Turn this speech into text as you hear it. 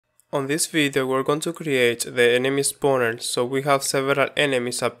On this video we're going to create the enemy spawner so we have several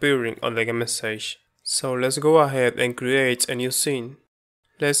enemies appearing on the game stage. So let's go ahead and create a new scene.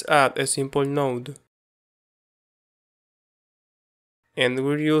 Let's add a simple node. And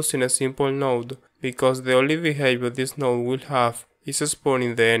we're using a simple node because the only behavior this node will have is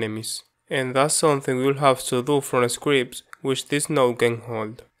spawning the enemies. And that's something we'll have to do from scripts which this node can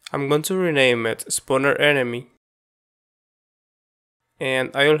hold. I'm going to rename it spawner enemy.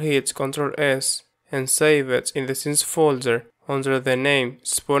 And I'll hit Ctrl S and save it in the scenes folder under the name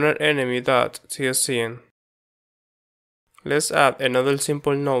spawnerenemy.tscn. Let's add another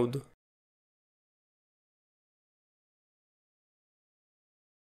simple node.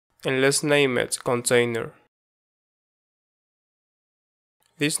 And let's name it container.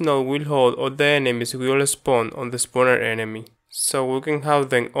 This node will hold all the enemies we will spawn on the spawner enemy, so we can have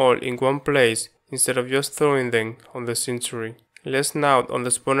them all in one place instead of just throwing them on the scene tree. Let's now on the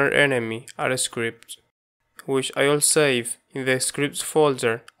spawner enemy add a script, which I'll save in the scripts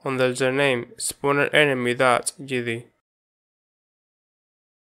folder under the name spawnerenemy.gd.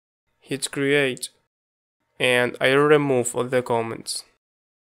 Hit create, and I'll remove all the comments.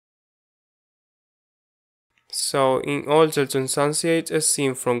 So in order to instantiate a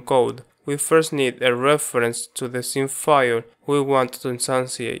scene from code, we first need a reference to the scene file we want to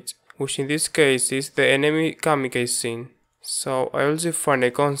instantiate, which in this case is the enemy kamikaze scene. So I'll define a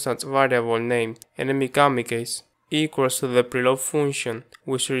constant variable named enemy kamikaze equals to the preload function,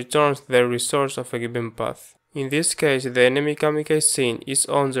 which returns the resource of a given path. In this case, the enemy kamikaze scene is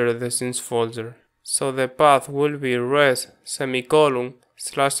under the scenes folder, so the path will be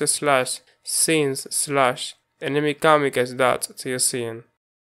res://scenes/enemy-kamikaze.tscn.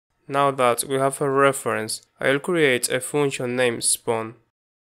 Now that we have a reference, I'll create a function named spawn.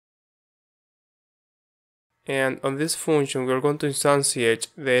 And on this function we are going to instantiate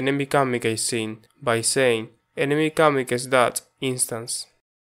the enemy kamikaze scene by saying enemy kamikaze.instance,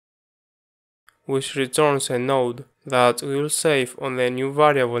 which returns a node that we will save on the new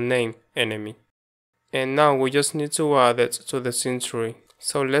variable named enemy. And now we just need to add it to the scene tree.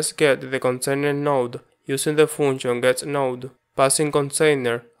 So let's get the container node using the function getNode, passing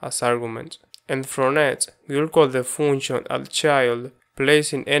container as argument. And from it, we will call the function addChild,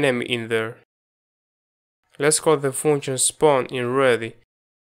 placing enemy in there. Let's call the function spawn in ready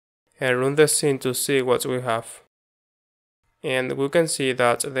and run the scene to see what we have. And we can see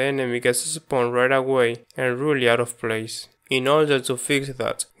that the enemy gets spawned right away and really out of place. In order to fix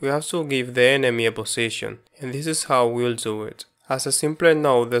that, we have to give the enemy a position, and this is how we'll do it. As a simple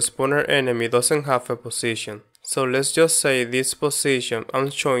note, the spawner enemy doesn't have a position, so let's just say this position I'm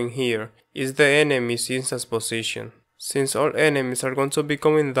showing here is the enemy's instance position. Since all enemies are going to be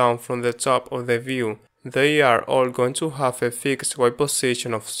coming down from the top of the view, they are all going to have a fixed Y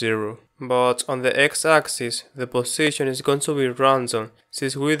position of 0. But on the x-axis, the position is going to be random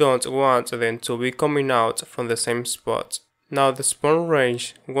since we don't want them to be coming out from the same spot. Now the spawn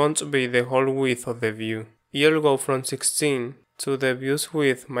range won't be the whole width of the view. It'll go from 16 to the view's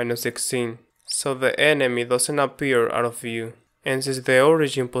width minus 16, so the enemy doesn't appear out of view. And since the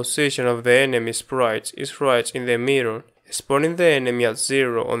origin position of the enemy sprite is right in the middle, spawning the enemy at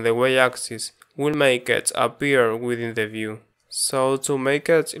 0 on the y-axis will make it appear within the view. So to make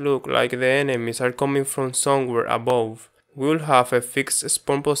it look like the enemies are coming from somewhere above, we will have a fixed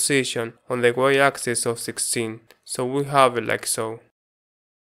spawn position on the y-axis of 16, so we have it like so.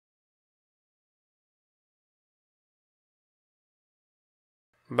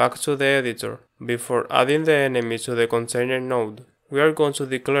 Back to the editor. Before adding the enemy to the container node, we are going to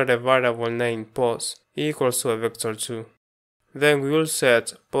declare a variable named pos equals to a vector2. Then we will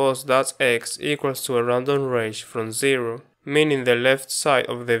set pos.x equals to a random range from 0, meaning the left side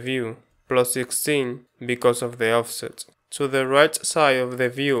of the view, plus 16 because of the offset, to the right side of the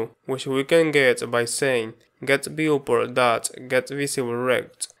view, which we can get by saying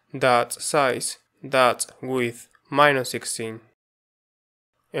getViewport.getVisibleRect.size.width minus 16.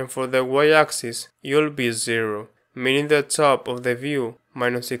 And for the y-axis, it'll be 0, meaning the top of the view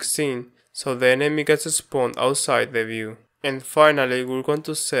minus 16, so the enemy gets spawned outside the view. And finally, we're going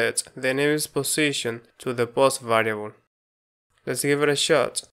to set the enemy's position to the pos variable. Let's give it a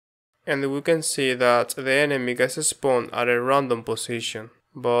shot. And we can see that the enemy gets spawned at a random position.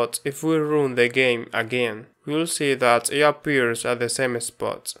 But if we run the game again, we'll see that it appears at the same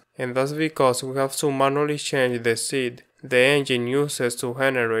spot. And that's because we have to manually change the seed the engine uses to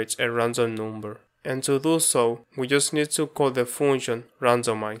generate a random number. And to do so, we just need to call the function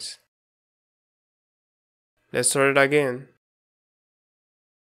randomize. Let's try it again.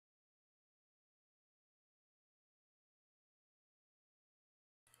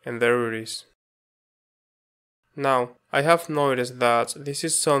 and there it is. Now, I have noticed that this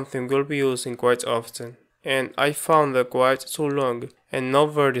is something we'll be using quite often, and I found it quite too long and not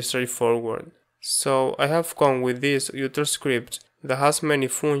very straightforward. So I have come with this util script that has many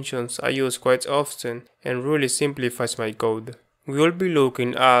functions I use quite often and really simplifies my code. We will be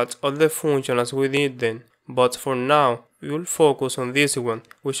looking at all the functions as we need them, but for now we will focus on this one,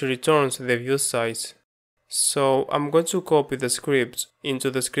 which returns the view size. So I'm going to copy the script into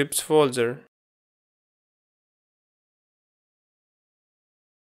the scripts folder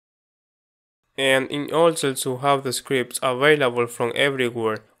and in order to have the scripts available from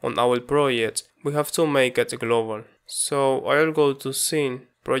everywhere on our project, we have to make it global. So I'll go to Scene,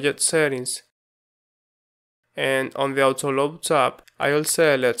 Project Settings, and on the Autoload tab, I'll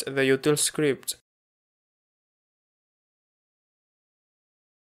select the util script,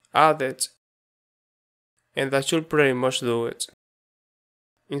 add it, and that should pretty much do it.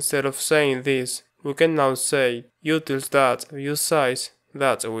 Instead of saying this, we can now say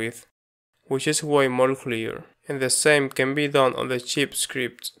utils.viewSize.width, which is way more clear, and the same can be done on the chip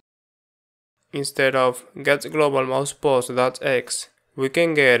script. Instead of getGlobalMousePos.x, we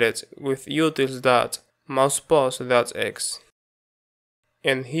can get it with utils.mousepos.x.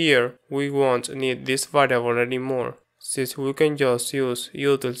 And here we won't need this variable anymore, since we can just use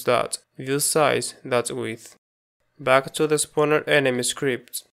utils.viewSize.width. Back to the spawner enemy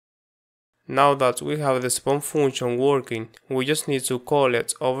script. Now that we have the spawn function working, we just need to call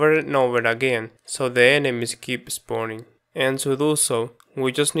it over and over again so the enemies keep spawning. And to do so,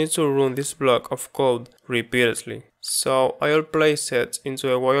 we just need to run this block of code repeatedly. So I'll place it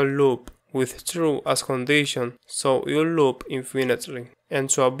into a while loop with true as condition, so it'll loop infinitely. And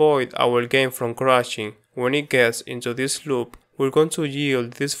to avoid our game from crashing when it gets into this loop, we're going to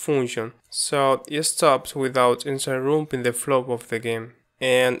yield this function so it stops without interrupting the flow of the game.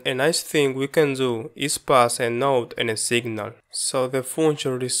 And a nice thing we can do is pass a node and a signal, so the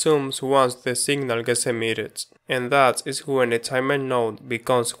function resumes once the signal gets emitted, and that is when a timer node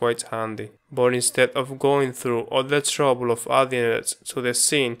becomes quite handy. But instead of going through all the trouble of adding it to the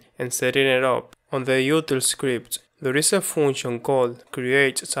scene and setting it up, on the util script there is a function called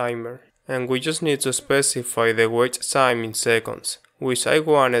createTimer, and we just need to specify the wait time in seconds, which I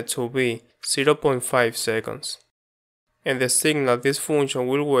want it to be 0.5 seconds. And the signal this function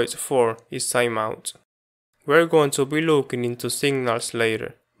will wait for is timeout. We're going to be looking into signals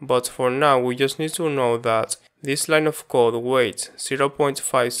later, but for now we just need to know that this line of code waits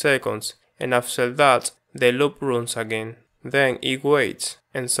 0.5 seconds, and after that the loop runs again, then it waits,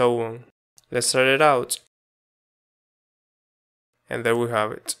 and so on. Let's try it out. And there we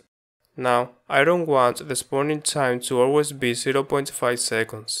have it. Now, I don't want the spawning time to always be 0.5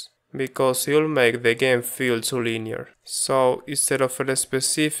 seconds, because it'll make the game feel too linear. So instead of a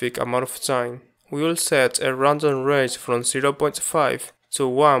specific amount of time, we will set a random range from 0.5 to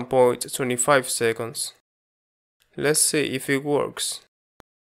 1.25 seconds. Let's see if it works.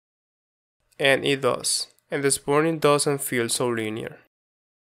 And it does, and the spawning doesn't feel so linear.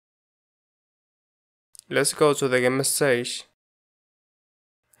 Let's go to the game stage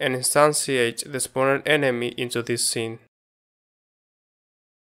and instantiate the spawner enemy into this scene.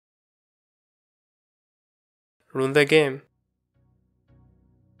 Run the game,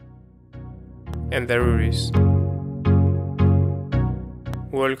 and there it is.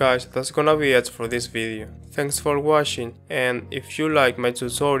 Well guys, that's gonna be it for this video. Thanks for watching, and if you like my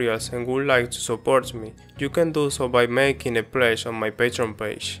tutorials and would like to support me, you can do so by making a pledge on my Patreon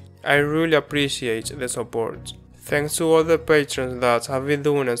page. I really appreciate the support. Thanks to all the patrons that have been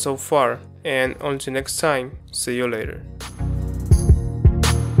doing it so far, and until next time, see you later.